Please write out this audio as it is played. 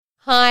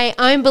Hi,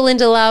 I'm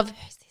Belinda Love.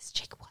 Who's this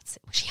chick?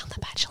 Was she on The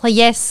Bachelor?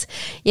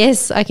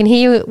 Yes, I can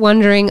hear you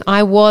wondering.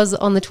 I was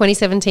on the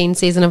 2017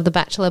 season of The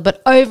Bachelor,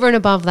 but over and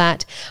above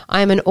that,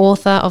 I am an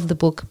author of the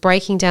book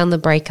Breaking Down the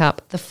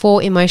Breakup, the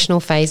 4 emotional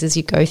phases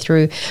you go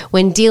through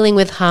when dealing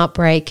with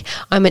heartbreak.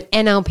 I'm an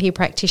NLP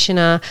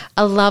practitioner,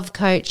 a love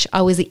coach.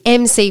 I was the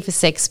MC for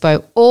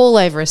Sexpo all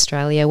over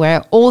Australia,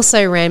 where I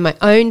also ran my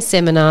own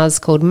seminars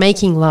called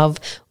Making Love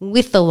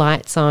with the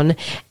Lights On,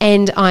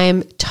 and I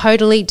am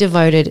totally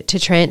devoted to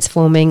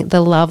transforming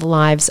the love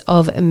lives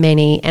of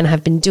many and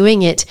have been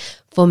doing it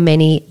for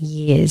many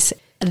years.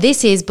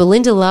 This is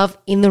Belinda Love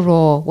in the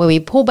R.O.A.R, where we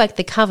pull back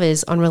the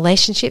covers on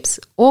relationships,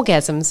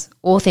 orgasms,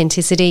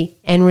 authenticity,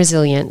 and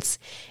resilience.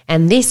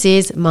 And this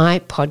is my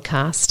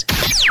podcast.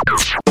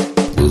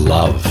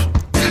 Love,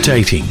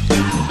 dating,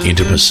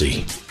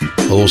 intimacy.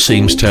 All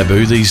seems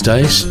taboo these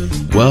days?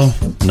 Well,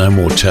 no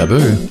more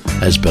taboo,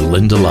 as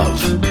Belinda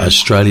Love,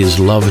 Australia's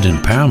love and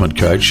empowerment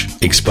coach,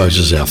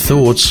 exposes our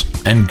thoughts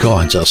and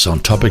guides us on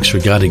topics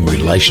regarding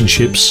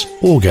relationships,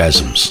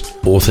 orgasms,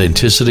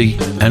 authenticity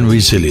and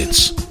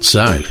resilience.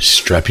 So,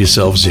 strap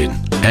yourselves in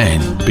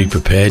and be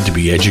prepared to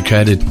be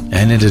educated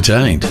and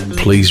entertained.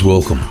 Please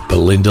welcome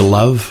Belinda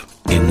Love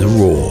in the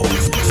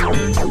R.O.A.R.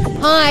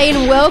 Hi,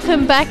 and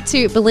welcome back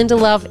to Belinda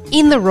Love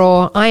in the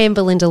R.O.A.R. I am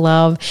Belinda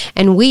Love,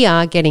 and we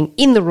are getting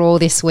in the R.O.A.R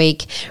this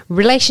week.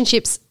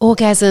 Relationships,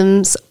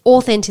 orgasms,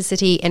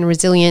 authenticity, and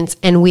resilience.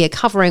 And we are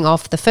covering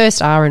off the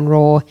first R in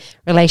R.O.A.R,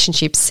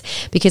 relationships,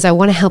 because I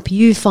want to help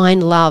you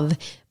find love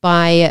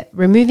by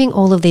removing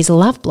all of these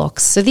love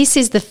blocks. So this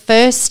is the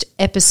first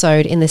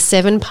episode in the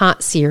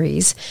 7-part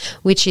series,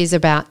 which is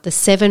about the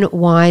 7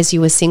 whys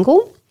you are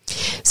single.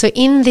 So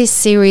in this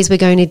series, we're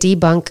going to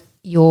debunk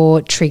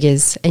your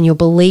triggers and your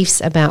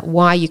beliefs about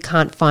why you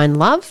can't find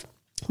love,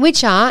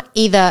 which are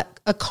either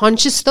a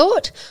conscious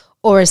thought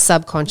or a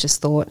subconscious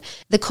thought.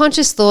 The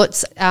conscious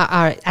thoughts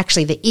are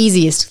actually the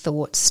easiest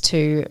thoughts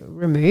to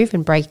remove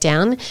and break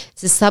down.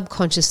 It's the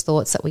subconscious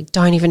thoughts that we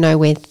don't even know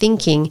we're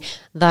thinking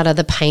that are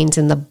the pains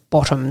in the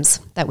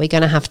bottoms that we're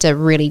going to have to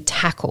really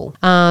tackle.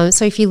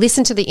 So if you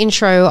listen to the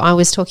intro, I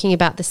was talking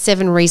about the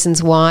 7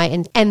 reasons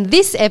why, and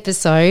this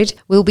episode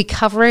will be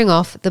covering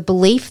off the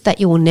belief that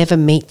you will never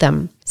meet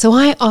them. So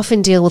I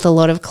often deal with a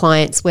lot of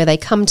clients where they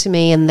come to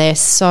me and they're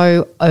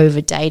so over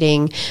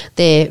dating.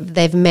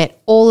 They've met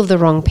all of the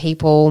wrong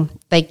people.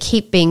 They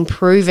keep being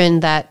proven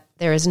that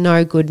there is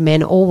no good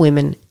men or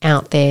women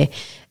out there,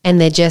 and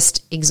they're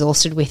just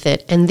exhausted with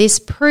it. And this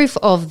proof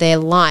of their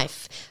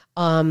life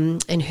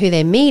and who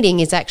they're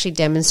meeting is actually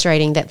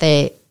demonstrating that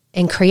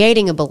and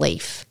creating a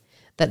belief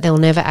that they'll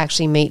never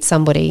actually meet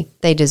somebody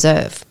they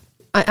deserve.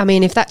 I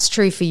mean, if that's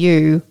true for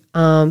you,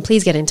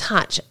 please get in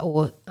touch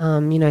or,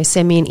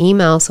 send me an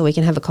email so we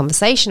can have a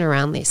conversation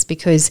around this,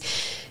 because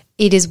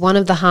it is one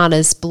of the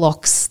hardest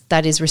blocks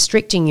that is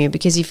restricting you.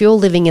 Because if you're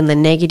living in the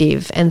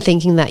negative and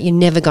thinking that you're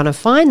never going to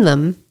find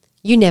them,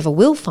 you never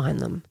will find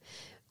them.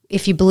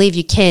 If you believe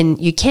you can,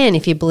 you can.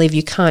 If you believe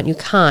you can't, you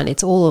can't.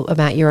 It's all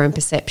about your own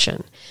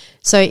perception.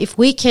 So if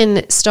we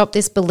can stop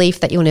this belief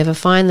that you'll never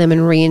find them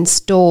and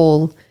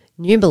reinstall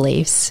new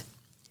beliefs,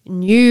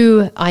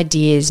 new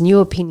ideas, new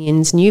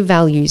opinions, new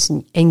values,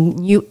 and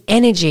new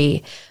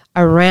energy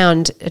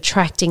around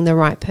attracting the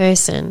right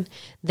person,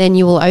 then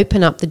you will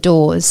open up the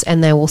doors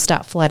and they will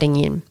start flooding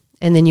in,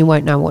 and then you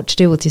won't know what to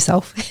do with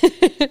yourself,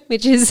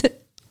 which is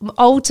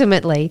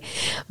ultimately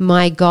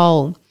my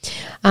goal.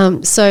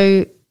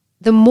 So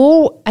the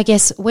more, I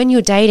guess, when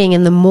you're dating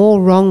and the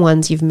more wrong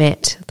ones you've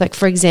met, like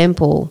for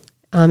example,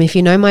 if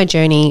you know my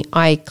journey,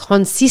 I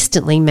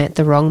consistently met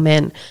the wrong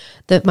men.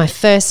 That my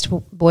first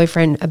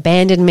boyfriend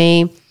abandoned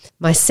me.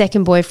 My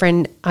second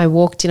boyfriend, I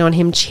walked in on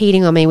him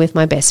cheating on me with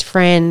my best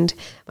friend.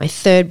 My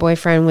third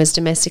boyfriend was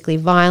domestically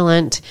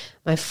violent.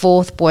 My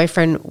fourth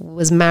boyfriend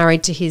was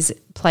married to his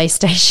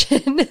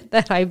PlayStation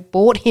that I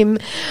bought him.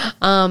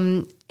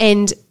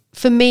 And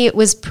for me, it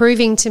was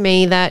proving to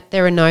me that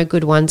there are no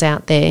good ones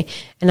out there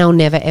and I'll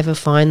never ever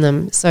find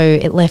them. So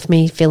it left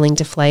me feeling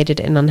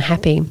deflated and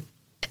unhappy.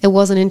 It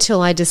wasn't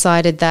until I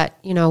decided that,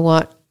 you know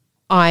what,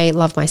 I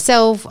love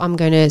myself. I'm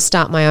going to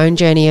start my own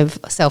journey of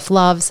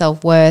self-love,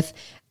 self-worth,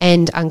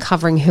 and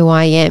uncovering who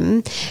I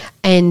am,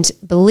 and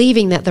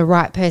believing that the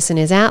right person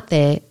is out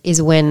there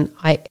is when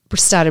I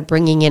started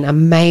bringing in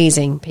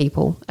amazing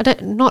people.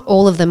 Not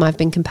all of them I've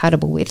been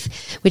compatible with,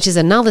 which is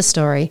another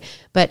story.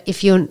 But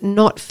if you're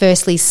not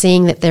firstly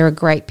seeing that there are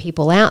great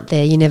people out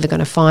there, you're never going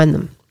to find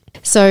them.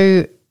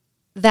 So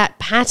that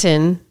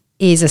pattern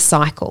is a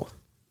cycle.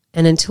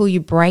 And until you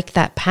break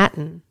that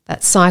pattern,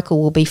 that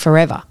cycle will be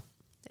forever.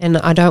 And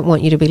I don't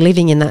want you to be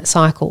living in that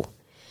cycle.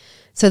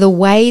 So the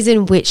ways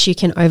in which you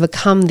can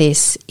overcome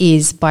this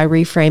is by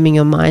reframing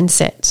your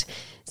mindset.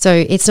 So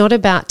it's not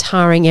about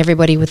tarring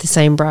everybody with the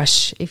same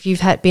brush. If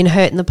you've been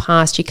hurt in the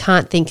past, you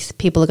can't think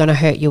people are going to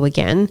hurt you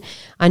again.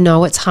 I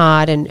know it's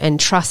hard, and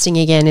trusting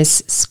again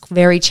is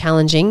very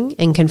challenging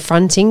and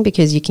confronting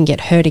because you can get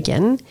hurt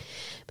again.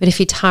 But if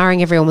you're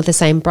tarring everyone with the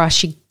same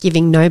brush, you're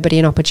giving nobody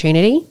an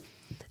opportunity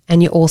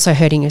and you're also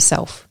hurting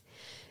yourself.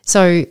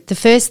 So the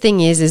first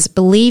thing is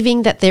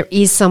believing that there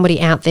is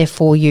somebody out there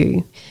for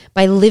you.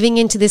 By living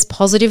into this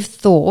positive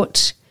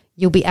thought,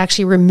 you'll be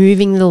actually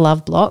removing the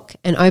love block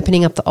and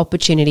opening up the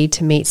opportunity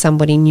to meet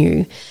somebody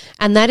new.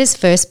 And that is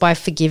first by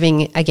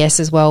forgiving, I guess,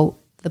 as well,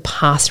 the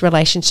past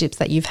relationships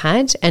that you've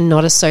had and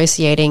not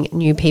associating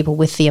new people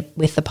with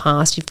the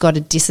past. You've got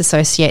to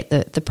disassociate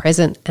the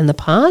present and the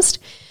past.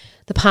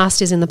 The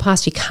past is in the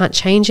past. You can't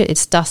change it.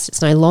 It's dust.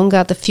 It's no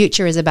longer. The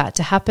future is about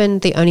to happen.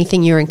 The only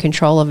thing you're in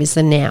control of is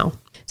the now.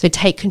 So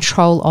take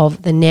control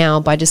of the now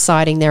by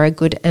deciding there are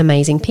good,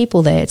 amazing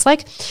people there. It's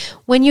like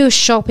when you're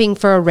shopping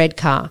for a red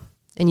car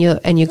and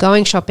you're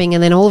going shopping,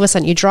 and then all of a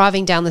sudden you're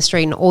driving down the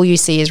street and all you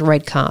see is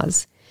red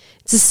cars.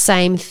 It's the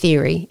same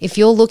theory. If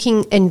you're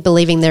looking and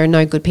believing there are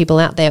no good people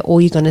out there,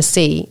 all you're going to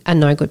see are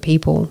no good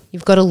people.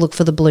 You've got to look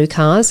for the blue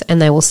cars,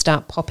 and they will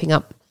start popping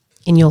up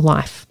in your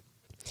life.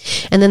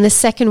 And then the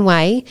second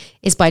way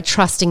is by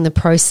trusting the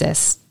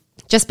process.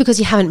 Just because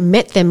you haven't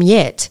met them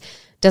yet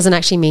doesn't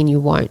actually mean you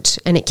won't.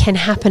 And it can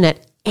happen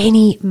at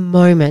any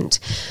moment.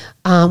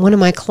 One of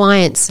my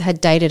clients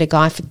had dated a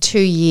guy for 2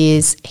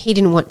 years. He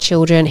didn't want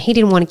children. He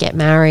didn't want to get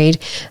married.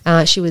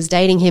 She was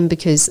dating him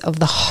because of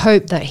the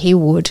hope that he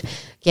would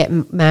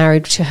get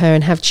married to her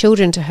and have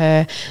children to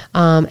her.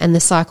 And the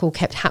cycle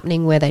kept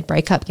happening where they'd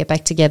break up, get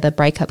back together,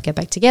 break up, get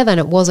back together. And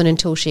it wasn't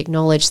until she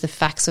acknowledged the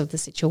facts of the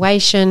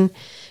situation.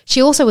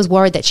 She also was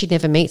worried that she'd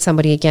never meet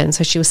somebody again.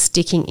 So she was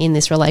sticking in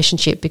this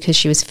relationship because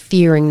she was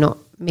fearing not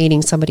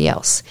meeting somebody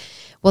else.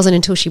 It wasn't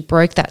until she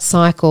broke that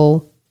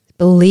cycle,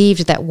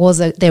 believed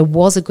that there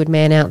was a good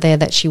man out there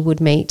that she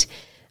would meet,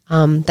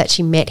 that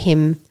she met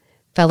him,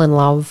 fell in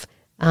love,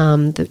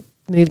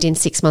 moved in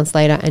 6 months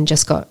later and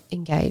just got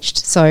engaged.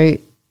 So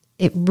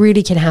it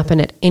really can happen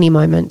at any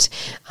moment,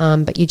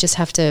 but you just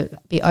have to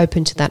be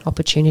open to that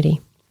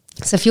opportunity.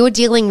 So if you're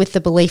dealing with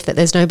the belief that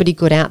there's nobody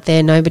good out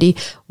there,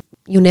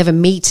 you'll never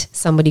meet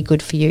somebody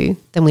good for you,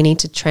 then we need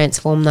to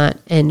transform that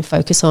and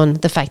focus on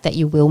the fact that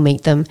you will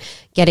meet them.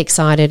 Get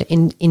excited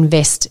and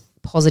invest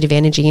positive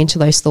energy into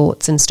those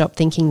thoughts and stop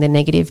thinking the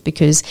negative,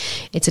 because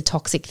it's a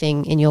toxic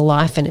thing in your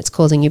life and it's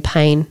causing you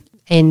pain,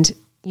 and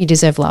you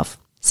deserve love.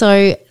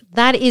 So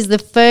that is the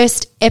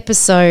first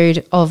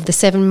episode of the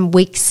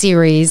 7-week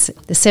series,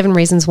 the 7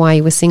 reasons why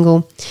you were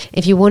single.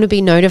 If you want to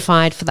be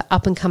notified for the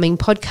up and coming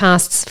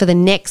podcasts for the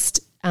next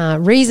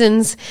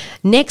reasons,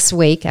 next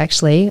week,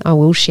 actually, I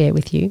will share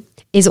with you,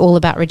 is all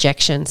about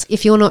rejections.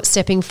 If you're not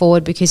stepping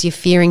forward because you're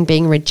fearing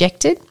being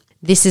rejected,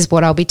 this is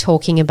what I'll be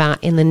talking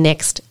about in the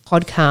next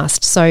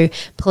podcast. So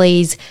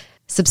please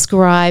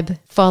subscribe,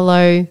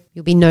 follow,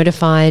 you'll be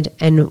notified,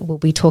 and we'll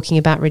be talking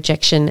about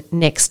rejection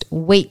next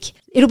week.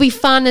 It'll be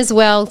fun as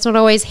well. It's not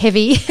always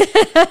heavy.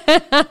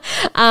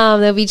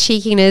 There'll be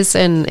cheekiness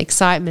and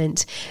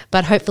excitement,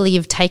 but hopefully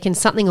you've taken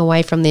something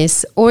away from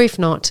this, or if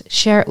not,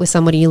 share it with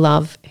somebody you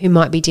love who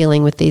might be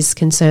dealing with these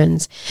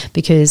concerns,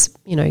 because,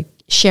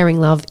 sharing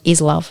love is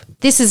love.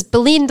 This is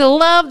Belinda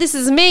Love. This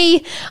is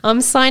me.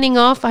 I'm signing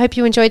off. I hope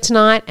you enjoyed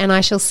tonight, and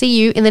I shall see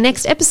you in the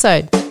next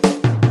episode.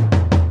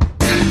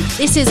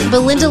 This is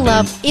Belinda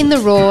Love in the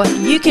R.O.A.R.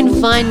 You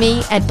can find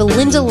me at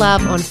Belinda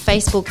Love on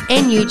Facebook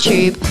and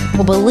YouTube,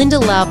 or Belinda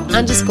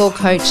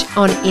Love_coach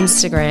on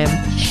Instagram.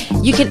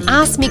 You can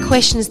ask me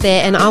questions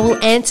there and I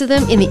will answer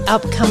them in the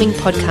upcoming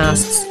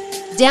podcasts.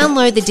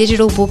 Download the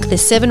digital book, The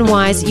 7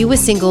 Whys You Were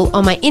Single,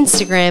 on my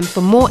Instagram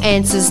for more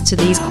answers to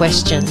these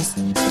questions.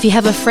 If you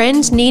have a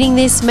friend needing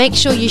this, make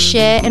sure you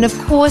share. And of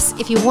course,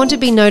 if you want to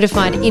be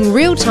notified in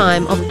real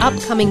time of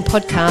upcoming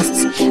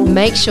podcasts,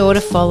 make sure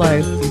to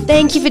follow.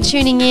 Thank you for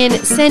tuning in,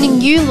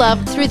 sending you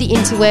love through the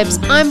interwebs.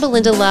 I'm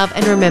Belinda Love,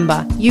 and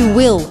remember, you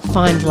will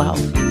find love.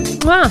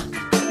 Mwah!